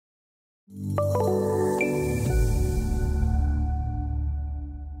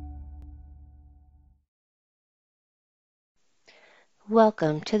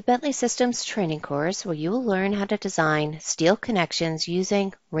Welcome to the Bentley Systems training course where you will learn how to design steel connections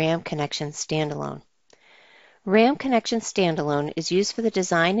using RAM Connection Standalone. RAM Connection Standalone is used for the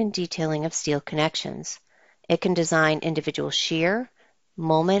design and detailing of steel connections. It can design individual shear,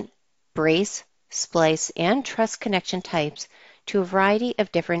 moment, brace, splice, and truss connection types to a variety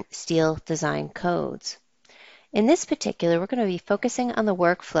of different steel design codes. In this particular, we're going to be focusing on the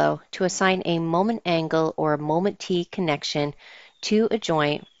workflow to assign a moment angle or a moment T connection to a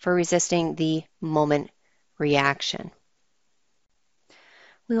joint for resisting the moment reaction.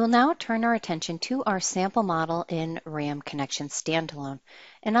 We will now turn our attention to our sample model in RAM Connection Standalone,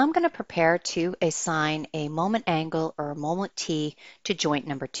 and I'm going to prepare to assign a moment angle or a moment T to joint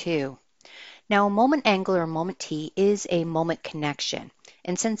number 2. Now, a moment angle or a moment T is a moment connection,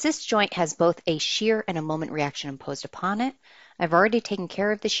 and since this joint has both a shear and a moment reaction imposed upon it, I've already taken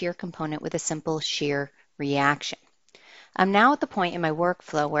care of the shear component with a simple shear reaction. I'm now at the point in my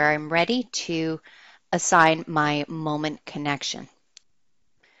workflow where I'm ready to assign my moment connection.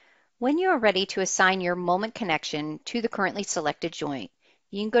 When you are ready to assign your moment connection to the currently selected joint,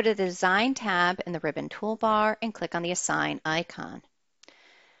 you can go to the Design tab in the ribbon toolbar and click on the Assign icon.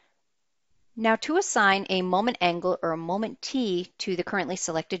 Now, to assign a moment angle or a moment T to the currently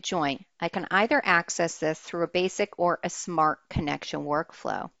selected joint, I can either access this through a basic or a smart connection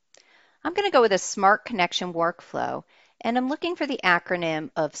workflow. I'm going to go with a smart connection workflow, and I'm looking for the acronym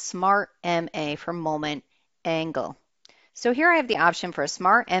of SMART MA for moment angle. So here I have the option for a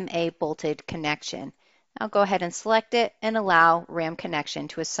SMART MA bolted connection. I'll go ahead and select it and allow RAM Connection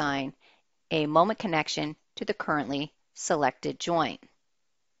to assign a moment connection to the currently selected joint.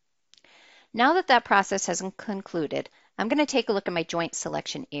 Now that that process has concluded, I'm going to take a look at my joint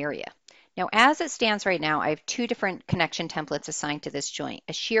selection area. Now, as it stands right now, I have 2 different connection templates assigned to this joint,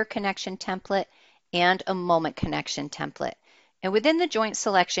 a shear connection template and a moment connection template. And within the joint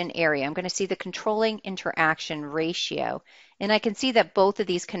selection area, I'm going to see the controlling interaction ratio, and I can see that both of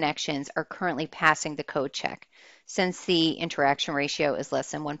these connections are currently passing the code check, since the interaction ratio is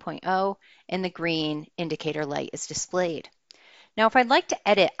less than 1.0 and the green indicator light is displayed. Now, if I'd like to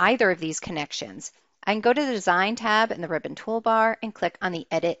edit either of these connections, I can go to the Design tab in the ribbon toolbar and click on the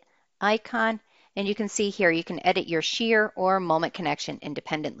Edit icon, and you can see here you can edit your shear or moment connection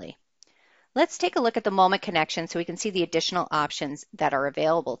independently. Let's take a look at the moment connection so we can see the additional options that are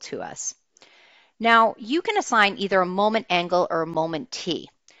available to us. Now, you can assign either a moment angle or a moment T.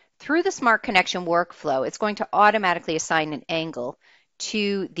 Through the Smart Connection workflow, it's going to automatically assign an angle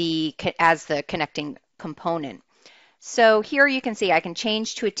to as the connecting component. So here you can see I can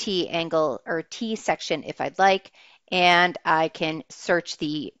change to a T angle or T section if I'd like, and I can search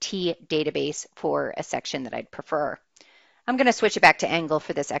the T database for a section that I'd prefer. I'm going to switch it back to angle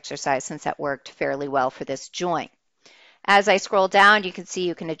for this exercise since that worked fairly well for this joint. As I scroll down, you can see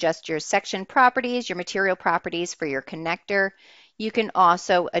you can adjust your section properties, your material properties for your connector. You can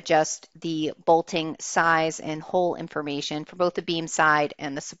also adjust the bolting size and hole information for both the beam side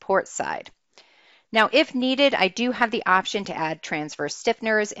and the support side. Now, if needed, I do have the option to add transverse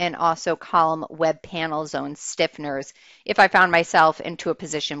stiffeners and also column web panel zone stiffeners if I found myself into a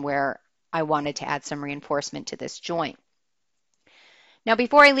position where I wanted to add some reinforcement to this joint. Now,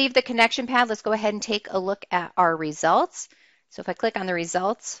 before I leave the connection pad, let's go ahead and take a look at our results. So if I click on the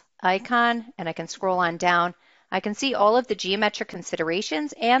results icon and I can scroll on down, I can see all of the geometric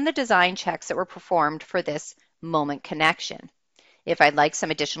considerations and the design checks that were performed for this moment connection. If I'd like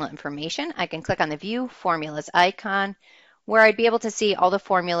some additional information, I can click on the View Formulas icon, where I'd be able to see all the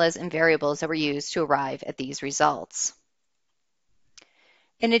formulas and variables that were used to arrive at these results.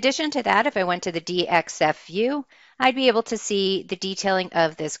 In addition to that, if I went to the DXF view, I'd be able to see the detailing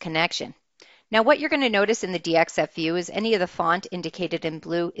of this connection. Now, what you're going to notice in the DXF view is any of the font indicated in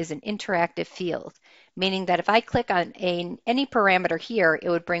blue is an interactive field, meaning that if I click on any parameter here, it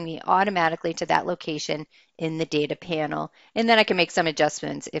would bring me automatically to that location in the data panel, and then I can make some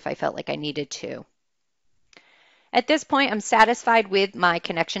adjustments if I felt like I needed to. At this point, I'm satisfied with my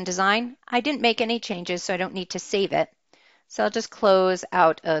connection design. I didn't make any changes, so I don't need to save it. So I'll just close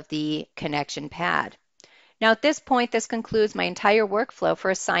out of the connection pad. Now at this point, this concludes my entire workflow for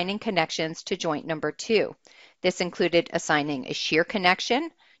assigning connections to joint number 2. This included assigning a shear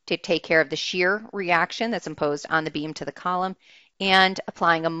connection to take care of the shear reaction that's imposed on the beam to the column, and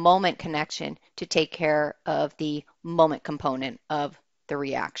applying a moment connection to take care of the moment component of the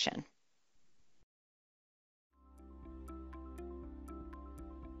reaction.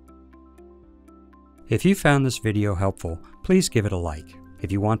 If you found this video helpful, please give it a like.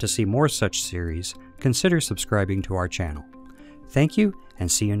 If you want to see more such series, consider subscribing to our channel. Thank you,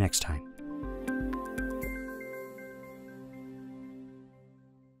 and see you next time.